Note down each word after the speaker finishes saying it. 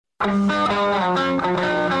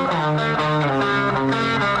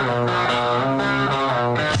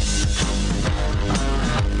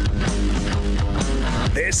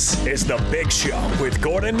This is The Big Show with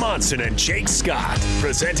Gordon Monson and Jake Scott,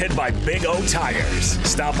 presented by Big O Tires.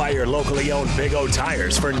 Stop by your locally owned Big O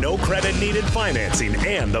Tires for no credit needed financing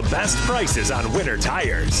and the best prices on winter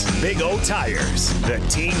tires. Big O Tires, the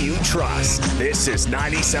team you trust. This is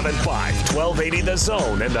 97.5, 1280 The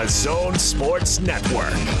Zone and the Zone Sports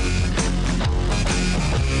Network.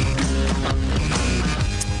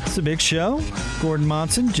 It's a big show. Gordon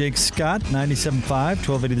Monson, Jake Scott, 97.5,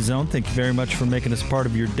 1280 The Zone. Thank you very much for making us part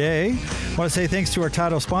of your day. I want to say thanks to our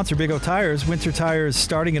title sponsor, Big O Tires. Winter tires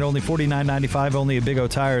starting at only $49.95, only at Big O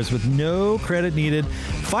Tires with no credit needed.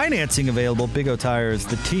 Financing available. Big O Tires,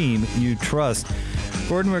 the team you trust.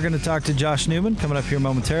 Gordon, we're going to talk to Josh Newman coming up here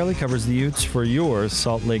momentarily. Covers the Utes for your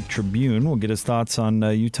Salt Lake Tribune. We'll get his thoughts on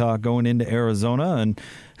Utah going into Arizona and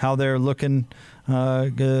how they're looking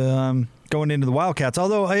going into the Wildcats.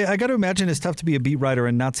 Although I got to imagine it's tough to be a beat writer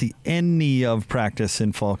and not see any of practice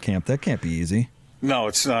in fall camp. That can't be easy. No,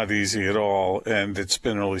 it's not easy at all, and it's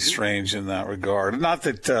been really strange in that regard. Not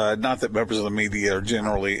that members of the media are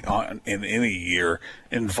generally in any year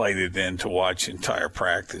invited in to watch entire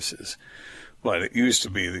practices. But it used to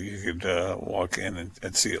be that you could walk in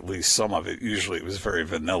and see at least some of it. Usually it was very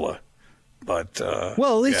vanilla. But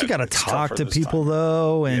well, at least you got to talk to people,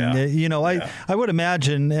 though. And, I would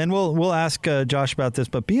imagine, and we'll ask Josh about this,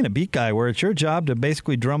 but being a beat guy where it's your job to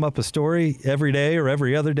basically drum up a story every day or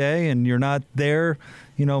every other day, and you're not there,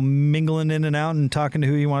 mingling in and out and talking to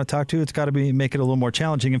who you want to talk to, it's got to make it a little more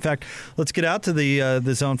challenging. In fact, let's get out to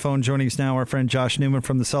the Zone phone. Joining us now, our friend Josh Newman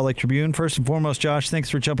from the Salt Lake Tribune. First and foremost, Josh, thanks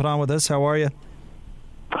for jumping on with us. How are you?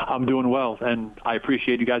 I'm doing well, and I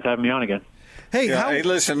appreciate you guys having me on again. Hey,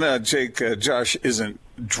 listen, Jake, Josh isn't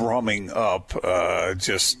drumming up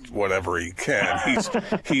just whatever he can.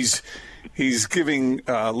 He's giving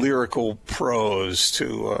lyrical prose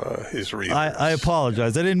to his readers. I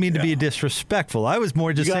apologize. I didn't mean to be disrespectful. I was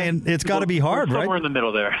more just saying it's got to be hard, we're right? Somewhere in the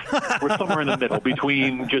middle there. We're somewhere in the middle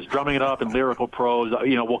between just drumming it up and lyrical prose.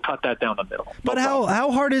 We'll cut that down the middle. But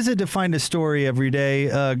how hard is it to find a story every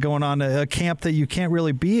day going on a camp that you can't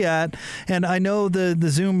really be at? And I know the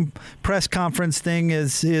Zoom press conference thing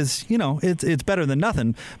is it's better than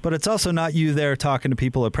nothing, but it's also not you there talking to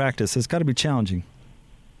people at practice. It's got to be challenging.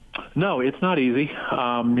 No, it's not easy.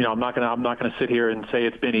 I'm not gonna sit here and say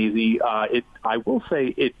it's been easy. I will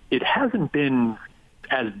say it hasn't been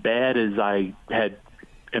as bad as I had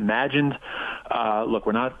imagined. Look,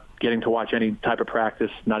 we're not getting to watch any type of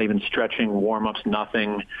practice, not even stretching, warm-ups,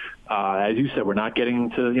 nothing. As you said, we're not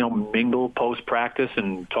getting to mingle post-practice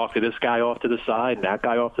and talk to this guy off to the side and that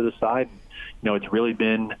guy off to the side. It's really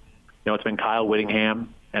been it's been Kyle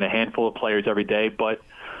Whittingham and a handful of players every day, but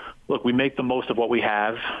look, we make the most of what we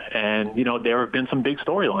have, and, there have been some big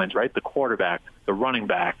storylines, right? The quarterback, the running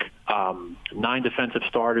back, 9 defensive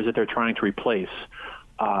starters that they're trying to replace.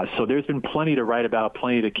 So there's been plenty to write about,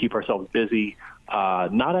 plenty to keep ourselves busy.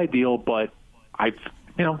 Not ideal, but I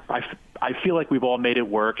feel like we've all made it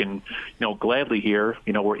work, and, gladly here,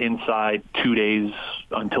 we're inside 2 days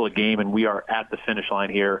until a game, and we are at the finish line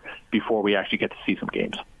here before we actually get to see some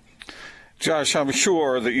games. Josh, I'm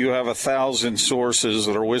sure that you have 1,000 sources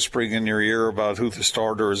that are whispering in your ear about who the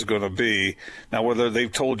starter is going to be. Now, whether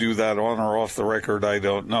they've told you that on or off the record, I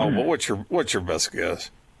don't know. But what's your best guess?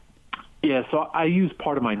 Yeah, so I used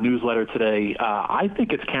part of my newsletter today. I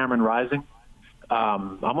think it's Cameron Rising.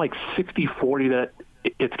 I'm like 60-40 that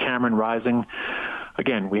it's Cameron Rising.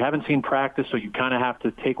 Again, we haven't seen practice, so you kind of have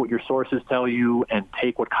to take what your sources tell you and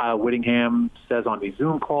take what Kyle Whittingham says on these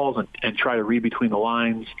Zoom calls and try to read between the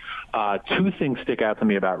lines. 2 things stick out to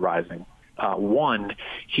me about Rising. One,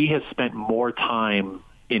 he has spent more time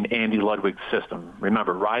in Andy Ludwig's system.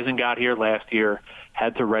 Remember, Rising got here last year,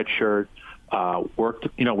 had to redshirt, worked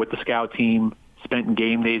with the scout team, spent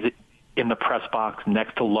game days in the press box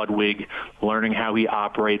next to Ludwig, learning how he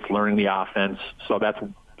operates, learning the offense. So that's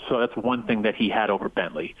one thing that he had over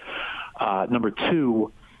Bentley. Number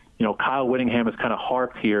 2, Kyle Whittingham has kind of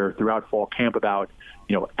harped here throughout fall camp about,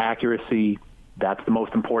 accuracy. That's the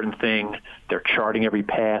most important thing. They're charting every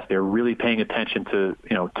pass. They're really paying attention to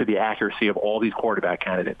the accuracy of all these quarterback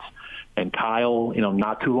candidates. And Kyle,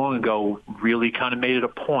 not too long ago, really kind of made it a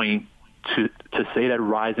point to say that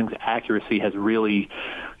Rising's accuracy has really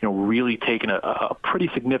taken a pretty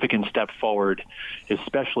significant step forward,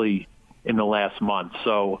 especially in the last month.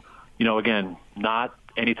 So, again, not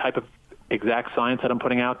any type of exact science that I'm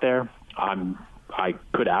putting out there. I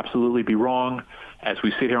could absolutely be wrong. As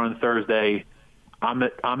we sit here on Thursday, I'm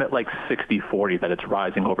at like 60-40 that it's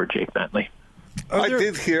Rising over Jake Bentley. I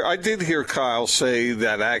did hear Kyle say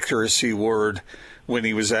that accuracy word when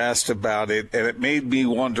he was asked about it, and it made me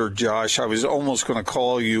wonder, Josh. I was almost going to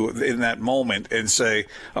call you in that moment and say,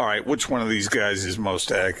 all right, which one of these guys is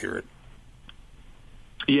most accurate?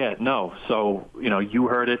 Yeah, no. So, you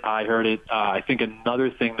heard it, I heard it. I think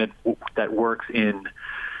another thing that works in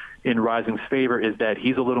Rising's favor is that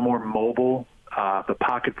he's a little more mobile. The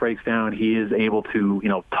pocket breaks down. He is able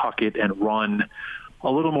to, tuck it and run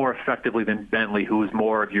a little more effectively than Bentley, who is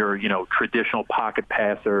more of your, traditional pocket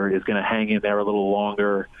passer, is going to hang in there a little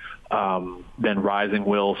longer than Rising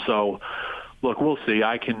will. So, look, we'll see.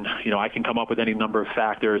 I can come up with any number of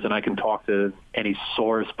factors, and I can talk to any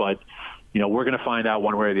source, but, we're going to find out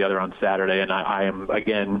one way or the other on Saturday. And I am,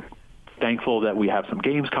 again, thankful that we have some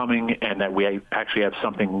games coming and that we actually have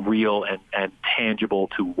something real and tangible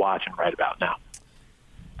to watch and write about now.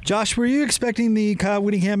 Josh, were you expecting the Kyle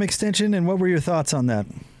Whittingham extension, and what were your thoughts on that?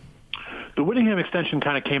 The Whittingham extension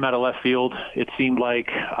kind of came out of left field. It seemed like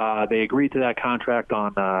they agreed to that contract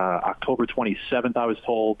on October 27th, I was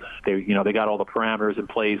told. They got all the parameters in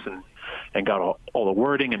place and got all the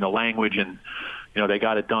wording and the language, and, they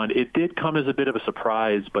got it done. It did come as a bit of a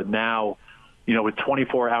surprise, but now, with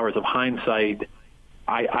 24 hours of hindsight,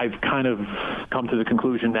 I've kind of come to the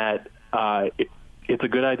conclusion that it's a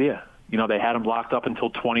good idea. They had him locked up until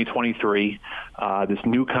 2023. This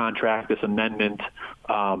new contract, this amendment,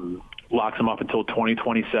 locks him up until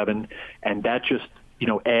 2027, and that just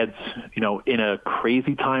adds in a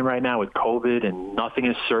crazy time right now with COVID and nothing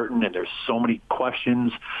is certain and there's so many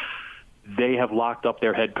questions. They have locked up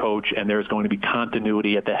their head coach, and there's going to be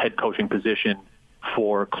continuity at the head coaching position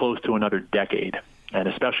for close to another decade. And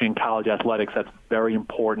especially in college athletics, that's very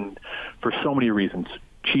important for so many reasons.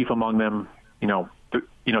 Chief among them,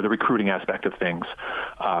 the recruiting aspect of things.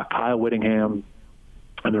 Kyle Whittingham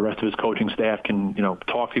and the rest of his coaching staff can,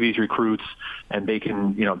 talk to these recruits, and they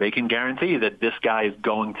can guarantee that this guy is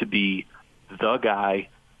going to be the guy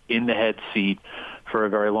in the head seat for a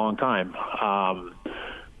very long time.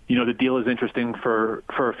 The deal is interesting for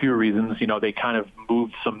a few reasons. They kind of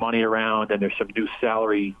moved some money around, and there's some new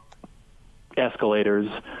salary escalators.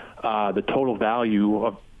 The total value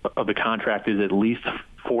of the contract is at least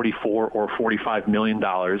 $44 or $45 million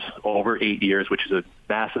over 8 years, which is a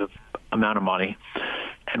massive amount of money.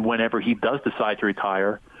 And whenever he does decide to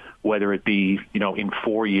retire, whether it be, in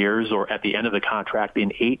 4 years or at the end of the contract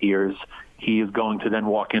in 8 years, he is going to then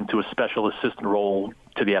walk into a special assistant role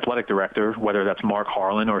to the athletic director, whether that's Mark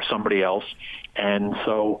Harlan or somebody else. And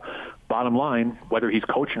so, bottom line, whether he's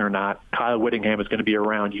coaching or not, Kyle Whittingham is going to be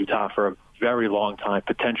around Utah for a very long time,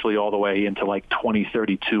 potentially all the way into like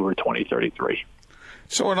 2032 or 2033.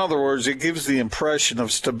 So in other words, it gives the impression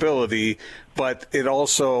of stability, but it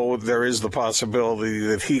also, there is the possibility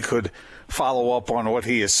that he could follow up on what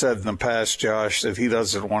he has said in the past, Josh, that he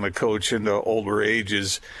doesn't want to coach into older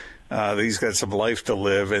ages, that he's got some life to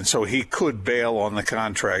live, and so he could bail on the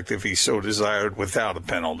contract if he so desired without a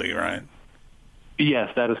penalty, right? Yes,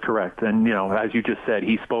 that is correct. And, as you just said,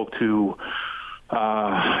 he spoke to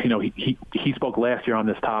he spoke last year on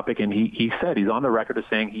this topic, and he said he's on the record as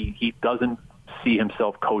saying he doesn't see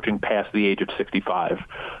himself coaching past the age of 65.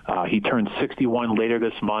 He turns 61 later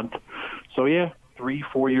this month. So,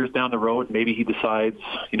 3-4 years down the road, maybe he decides,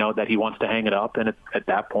 that he wants to hang it up. And at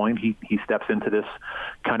that point, he steps into this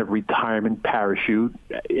kind of retirement parachute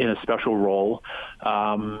in a special role.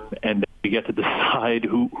 And we get to decide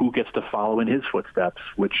who gets to follow in his footsteps,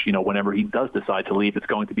 which, whenever he does decide to leave, it's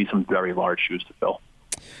going to be some very large shoes to fill.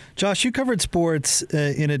 Josh, you covered sports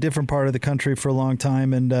in a different part of the country for a long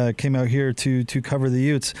time and came out here to cover the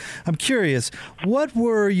Utes. I'm curious, what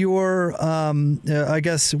were your,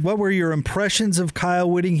 what were your impressions of Kyle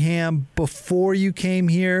Whittingham before you came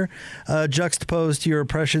here, juxtaposed to your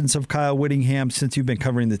impressions of Kyle Whittingham since you've been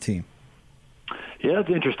covering the team? Yeah, that's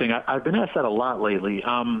interesting. I've been asked that a lot lately.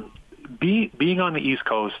 Being on the East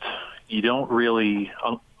Coast, you don't really,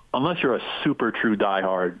 unless you're a super true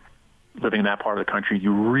diehard living in that part of the country,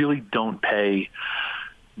 you really don't pay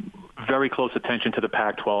very close attention to the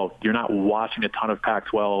Pac-12. You're not watching a ton of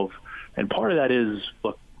Pac-12. And part of that is,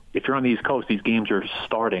 look, if you're on the East Coast, these games are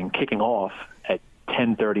kicking off at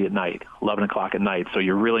 10:30 at night, 11 o'clock at night. So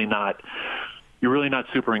you're really not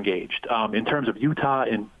super engaged. In terms of Utah,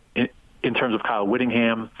 in terms of Kyle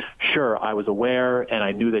Whittingham, sure, I was aware, and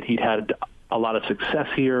I knew that he'd had a lot of success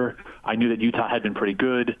here. I knew that Utah had been pretty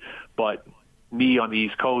good, but me on the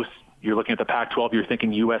East Coast, you're looking at the Pac-12, you're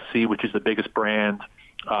thinking USC, which is the biggest brand.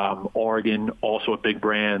 Oregon, also a big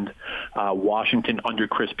brand. Washington under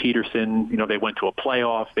Chris Peterson, they went to a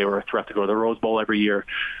playoff. They were a threat to go to the Rose Bowl every year.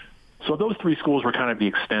 So those three schools were kind of the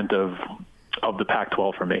extent of the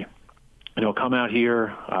Pac-12 for me. come out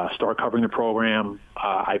here, start covering the program.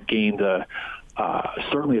 I've gained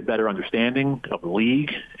certainly a better understanding of the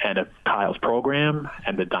league and of Kyle's program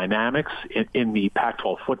and the dynamics in the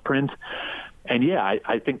Pac-12 footprint. And, yeah,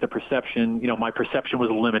 I think the perception, my perception was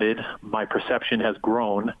limited. My perception has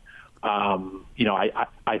grown.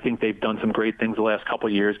 I think they've done some great things the last couple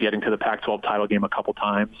of years, getting to the Pac-12 title game a couple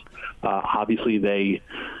times. Obviously, they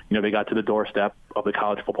got to the doorstep of the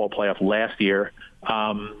college football playoff last year.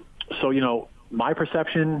 So, my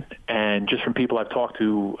perception, and just from people I've talked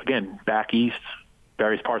to, again, back east,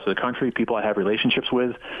 various parts of the country, people I have relationships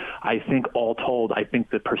with, I think all told, I think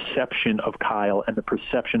the perception of Kyle and the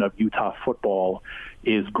perception of Utah football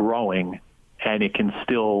is growing, and it can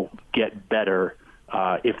still get better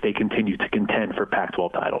if they continue to contend for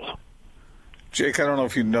Pac-12 titles. Jake, I don't know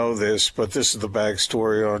if you know this, but this is the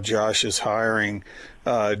backstory on Josh's hiring.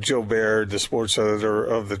 Joe Baird, the sports editor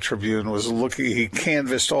of the Tribune, he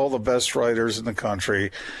canvassed all the best writers in the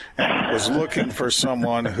country and was looking for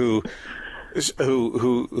someone who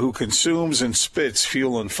consumes and spits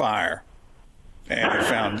fuel and fire.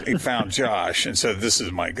 And he found Josh and said, "This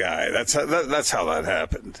is my guy." That's how that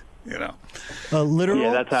happened.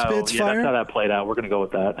 Literal that's how that played out. We're going to go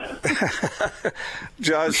with that.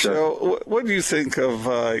 Josh, so what do you think of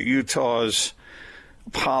Utah's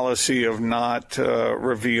policy of not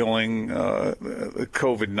revealing the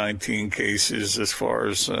COVID-19 cases as far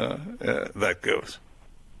as that goes?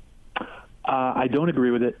 I don't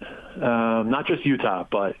agree with it. Not just Utah,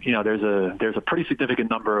 but there's a pretty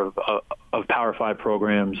significant number of Power 5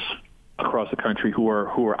 programs across the country who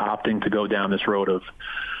are opting to go down this road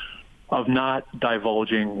of not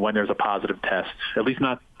divulging when there's a positive test, at least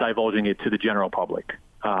not divulging it to the general public.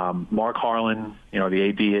 Mark Harlan, the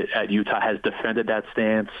AD at Utah, has defended that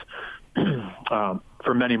stance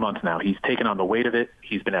for many months now. He's taken on the weight of it.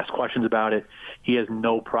 He's been asked questions about it. He has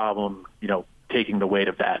no problem, taking the weight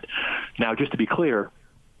of that. Now, just to be clear,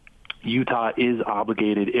 Utah is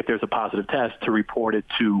obligated, if there's a positive test, to report it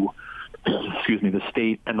to, the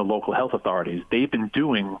state and the local health authorities. They've been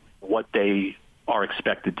doing what they are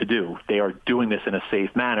expected to do. They are doing this in a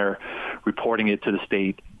safe manner, reporting it to the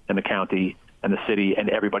state and the county and the city and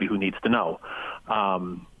everybody who needs to know.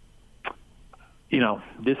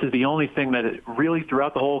 This is the only thing that really,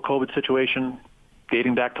 throughout the whole COVID situation,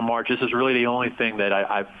 dating back to March, this is really the only thing that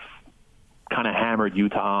I've kind of hammered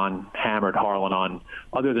Harlan on.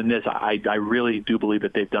 Other than this, I really do believe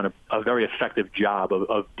that they've done a very effective job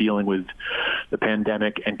of dealing with the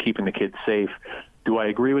pandemic and keeping the kids safe. Do I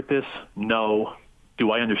agree with this? No.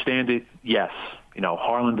 Do I understand it? Yes.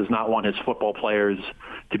 Harlan does not want his football players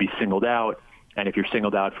to be singled out. And if you're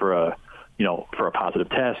singled out for a positive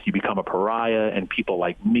test, you become a pariah, and people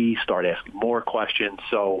like me start asking more questions.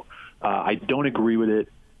 So I don't agree with it,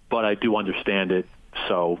 but I do understand it.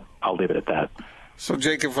 So I'll leave it at that. So,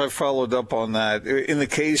 Jake, if I followed up on that, in the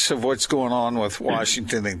case of what's going on with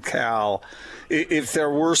Washington and Cal, if there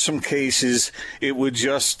were some cases, it would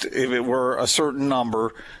just, if it were a certain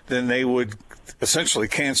number, then they would essentially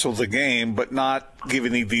cancel the game, but not give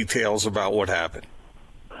any details about what happened.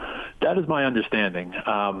 That is my understanding.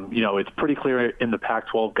 It's pretty clear in the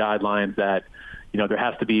Pac-12 guidelines that, there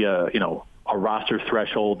has to be a roster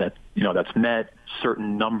threshold that's met.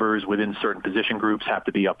 Certain numbers within certain position groups have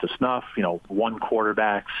to be up to snuff. 1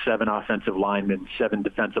 quarterback, 7 offensive linemen, 7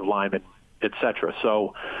 defensive linemen, etc.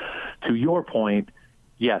 So, to your point,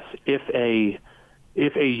 yes, if a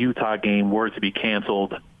Utah game were to be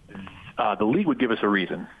canceled, the league would give us a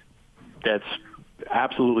reason. That's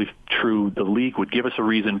absolutely true. The league would give us a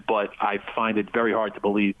reason, but I find it very hard to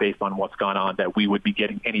believe, based on what's gone on, that we would be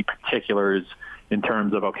getting any particulars in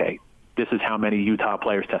terms of, okay, this is how many Utah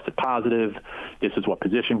players tested positive, this is what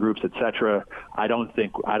position groups, etc. I don't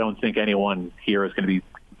think anyone here is going to be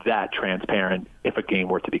that transparent if a game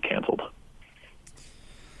were to be canceled.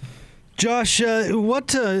 Josh,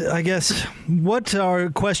 what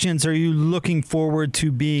questions are you looking forward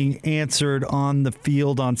to being answered on the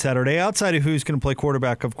field on Saturday? Outside of who's going to play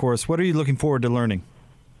quarterback, of course, what are you looking forward to learning?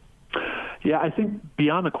 Yeah, I think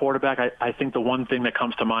beyond the quarterback, I think the one thing that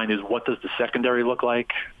comes to mind is, what does the secondary look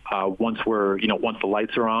like once the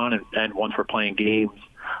lights are on and once we're playing games.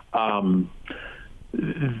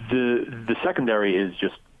 The secondary is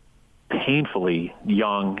just painfully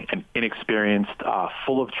young and inexperienced,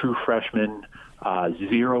 full of true freshmen,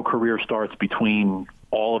 0 career starts between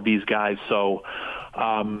all of these guys. So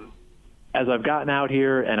as I've gotten out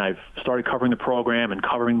here and I've started covering the program and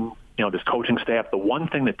covering this coaching staff, the one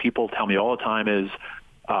thing that people tell me all the time is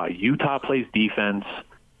Utah plays defense.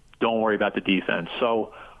 Don't worry about the defense.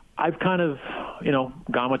 So I've kind of,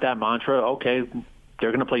 gone with that mantra. Okay,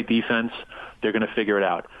 they're going to play defense. They're going to figure it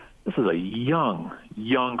out. this is a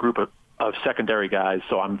young group of secondary guys.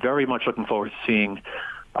 So I'm very much looking forward to seeing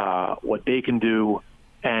what they can do.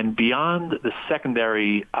 And beyond the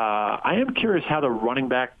secondary, I am curious how the running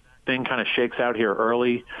back thing kind of shakes out here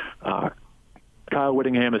early. Kyle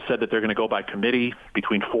Whittingham has said that they're going to go by committee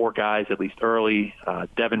between 4 guys, at least early.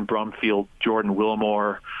 Devin Brumfield, Jordan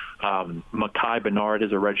Wilmore, Mekhi Bernard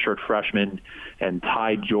is a redshirt freshman, and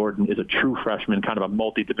Ty Jordan is a true freshman, kind of a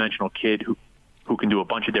multi-dimensional kid who can do a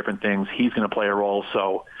bunch of different things. He's going to play a role.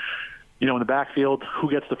 So, in the backfield,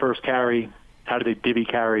 who gets the first carry? How do they divvy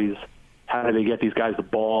carries? How do they get these guys the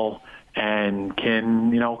ball? And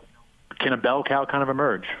can a bell cow kind of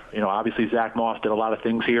emerge? Obviously Zach Moss did a lot of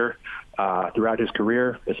things here throughout his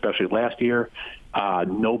career, especially last year.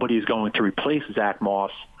 Nobody's going to replace Zach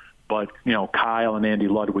Moss, but, Kyle and Andy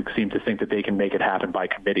Ludwig seem to think that they can make it happen by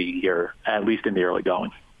committee here, at least in the early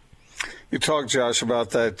going. You talked, Josh,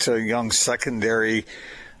 about that young secondary.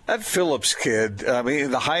 That Phillips kid, I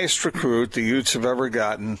mean, the highest recruit the Utes have ever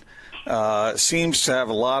gotten, seems to have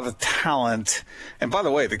a lot of talent. And by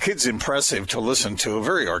the way, the kid's impressive to listen to,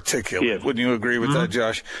 very articulate. Yeah. Wouldn't you agree with that,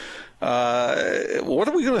 Josh? What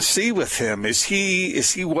are we going to see with him? Is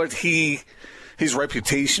he what his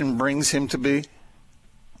reputation brings him to be?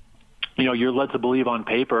 You're led to believe on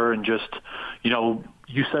paper, and just,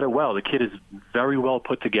 you said it well. The kid is very well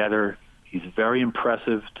put together. He's very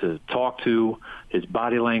impressive to talk to. His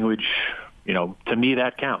body language, to me,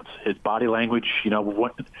 that counts. His body language,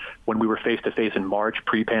 when we were face-to-face in March,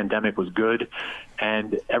 pre-pandemic, was good.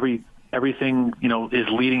 And everything, is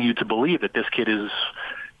leading you to believe that this kid is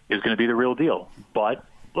going to be the real deal. But,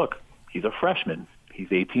 look, he's a freshman.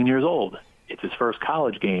 He's 18 years old. It's his first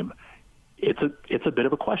college game. It's a bit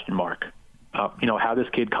of a question mark, how this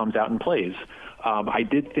kid comes out and plays. I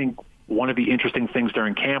did think one of the interesting things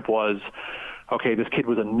during camp was, okay, this kid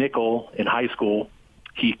was a nickel in high school.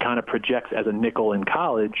 He kind of projects as a nickel in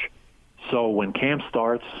college. So when camp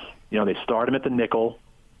starts, they start him at the nickel,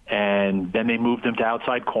 and then they moved him to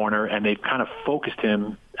outside corner, and they've kind of focused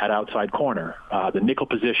him at outside corner. The nickel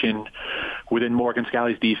position within Morgan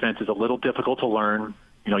Scalley's defense is a little difficult to learn.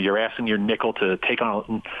 You're asking your nickel to take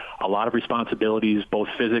on a lot of responsibilities, both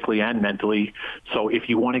physically and mentally. So if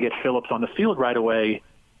you want to get Phillips on the field right away,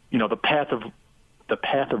 the path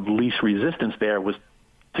of least resistance there was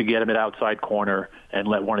to get him at outside corner and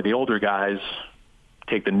let one of the older guys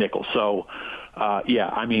take the nickel. So,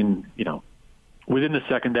 within the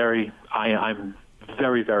secondary, I'm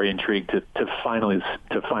very, very intrigued to finally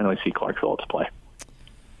see Clark Phillips play.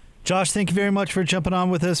 Josh, thank you very much for jumping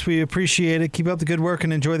on with us. We appreciate it. Keep up the good work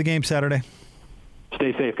and enjoy the game Saturday.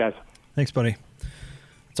 Stay safe, guys. Thanks, buddy.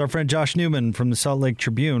 It's our friend Josh Newman from the Salt Lake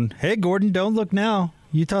Tribune. Hey, Gordon, don't look now.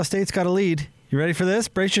 Utah State's got a lead. You ready for this?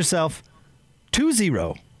 Brace yourself.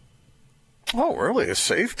 2-0. Oh, really? A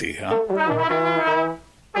safety, huh?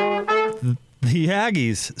 The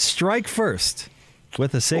Aggies strike first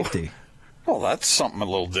with a safety. Well, that's something a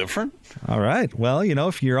little different. All right. Well,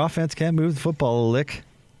 if your offense can't move the football a lick.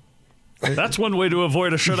 That's one way to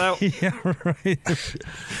avoid a shutout. Yeah, right.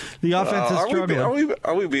 The offense is struggling.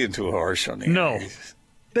 Are we being too harsh on the No. Aggies?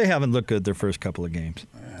 They haven't looked good their first couple of games.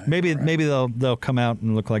 Maybe they'll come out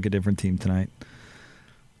and look like a different team tonight.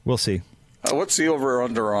 We'll see. What's the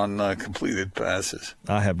over/under on completed passes?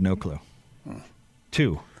 I have no clue.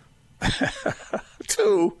 2.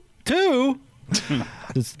 2. This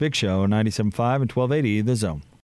is the Big Show, 97.5 and 1280 The Zone.